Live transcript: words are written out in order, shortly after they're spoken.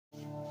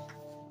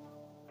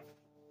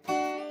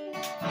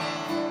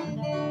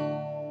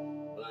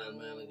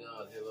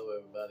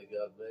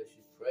God bless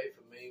you. Pray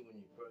for me when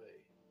you pray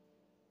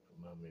for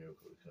my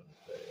miracle to come to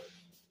pass.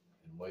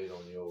 And wait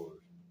on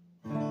yours.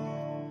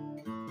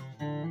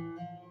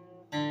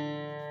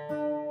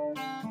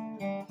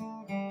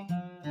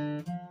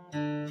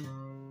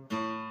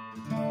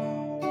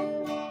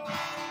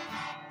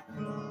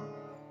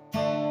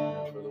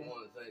 For the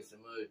one that thinks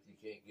that if you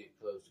can't get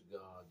close to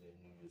God, then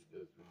you just go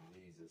through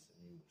Jesus and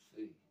you will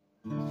see.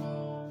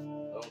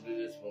 Don't do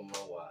this for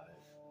my wife.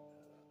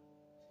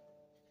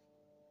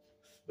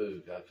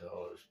 Spook, I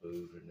call her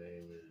Spook. Her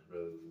name is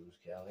Rose,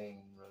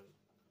 Colleen Rose.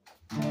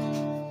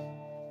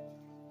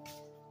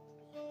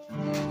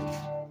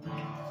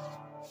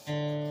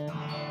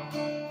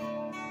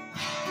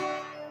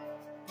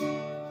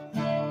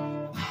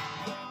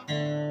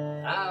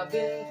 I've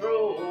been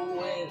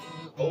throwing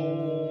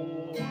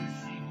horseshoes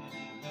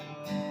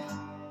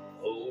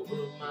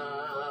over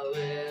my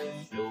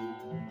left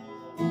shoulder.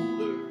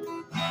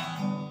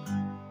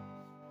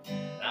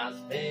 I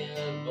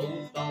spent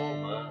most all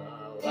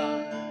my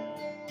life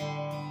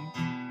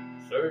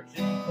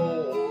searching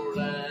for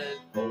that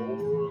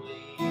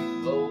four-leaf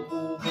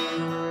clover.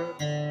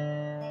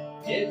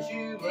 Yet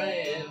you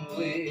ran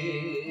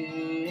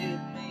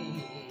with me,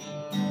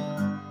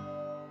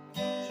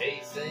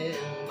 chasing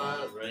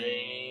my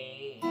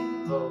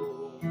rainbow.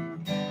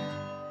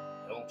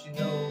 Don't you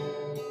know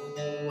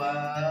I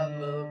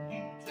love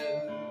you too?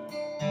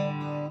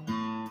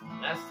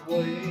 That's the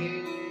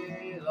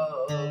way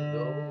love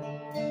goes.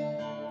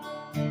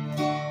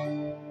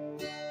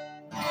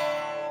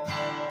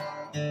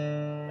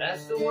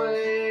 That's the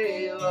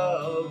way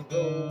love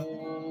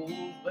goes,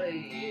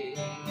 babe.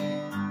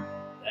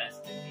 That's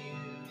the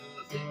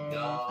music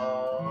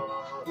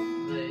God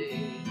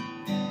made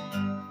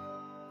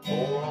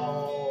for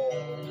all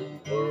the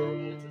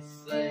world to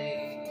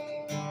sing.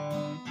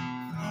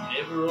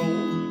 Never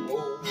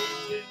old,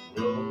 it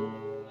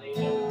grows, ain't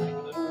no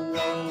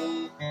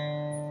road.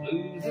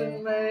 Losing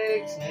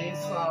makes me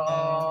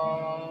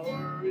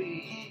sorry.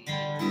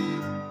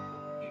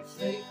 You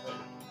say,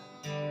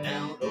 honey,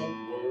 now don't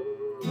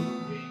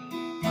worry.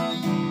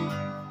 Don't you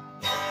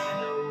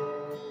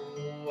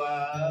know I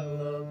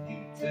love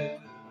you too?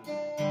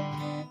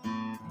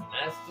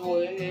 That's the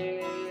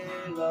way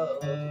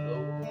love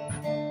goes.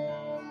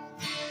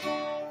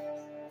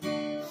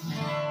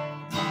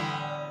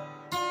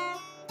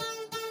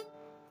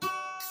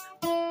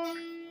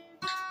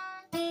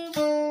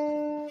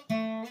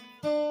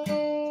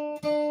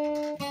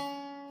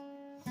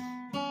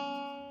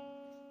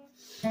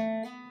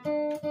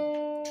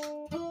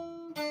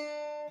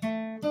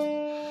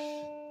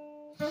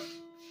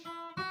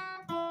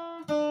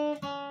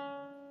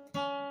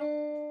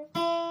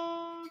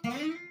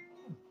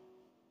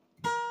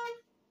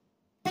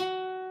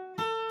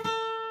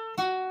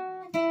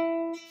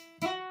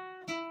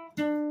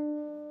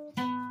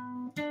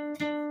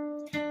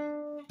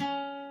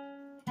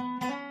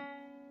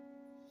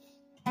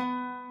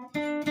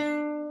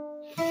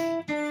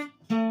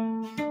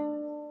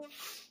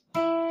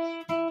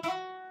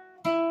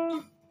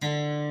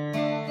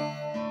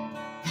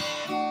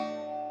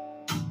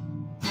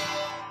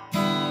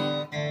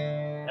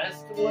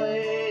 That's the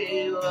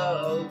way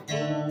love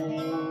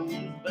goes,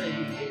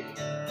 baby.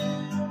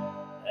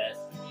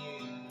 That's the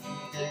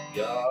music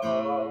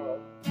God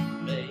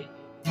made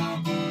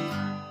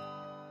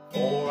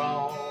for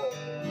all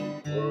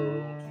the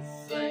world to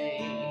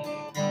sing.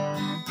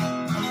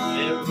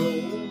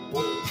 Every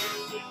word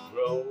that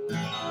grows,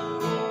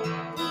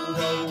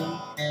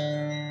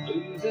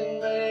 losing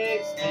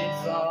makes me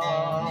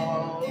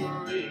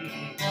sorry.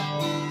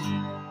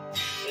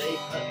 Say,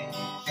 honey,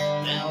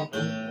 now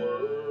don't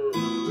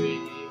worry.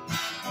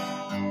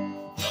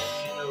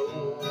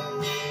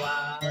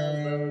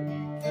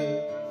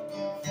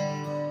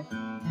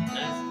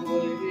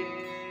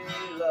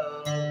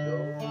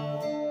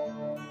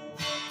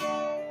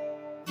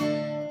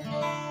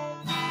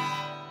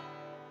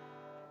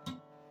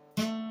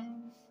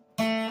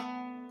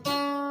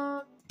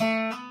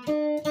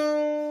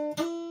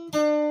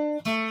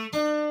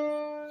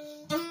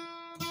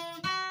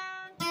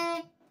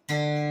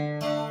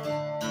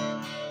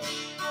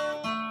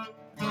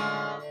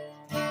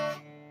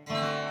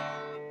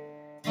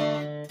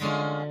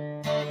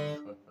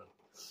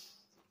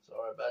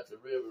 Sorry about the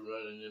river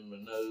running in my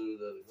nose.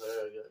 I declare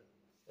I got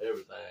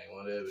everything,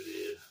 whatever it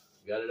is.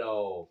 Got it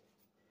all.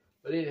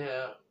 But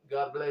anyhow,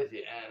 God bless you.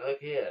 And look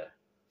here.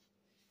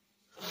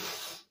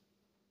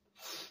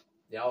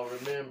 Y'all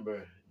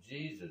remember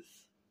Jesus.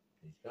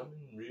 He's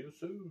coming real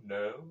soon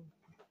now.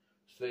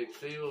 6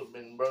 seals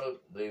been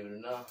broke, believe it or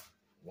not.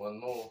 One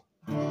more.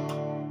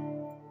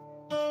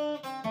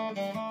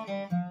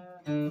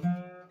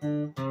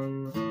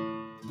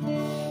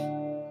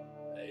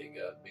 Hey,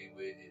 God be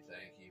with you.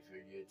 Thank you for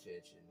your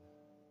attention.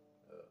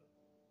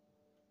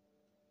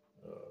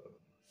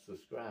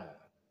 Subscribe,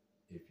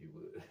 if you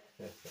would.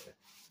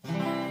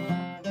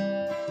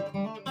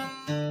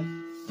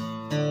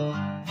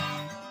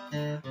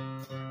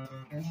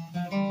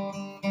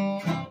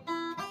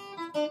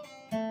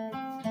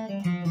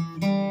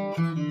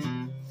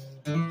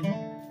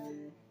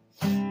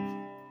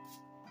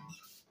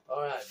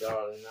 All right,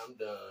 darling, I'm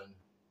done.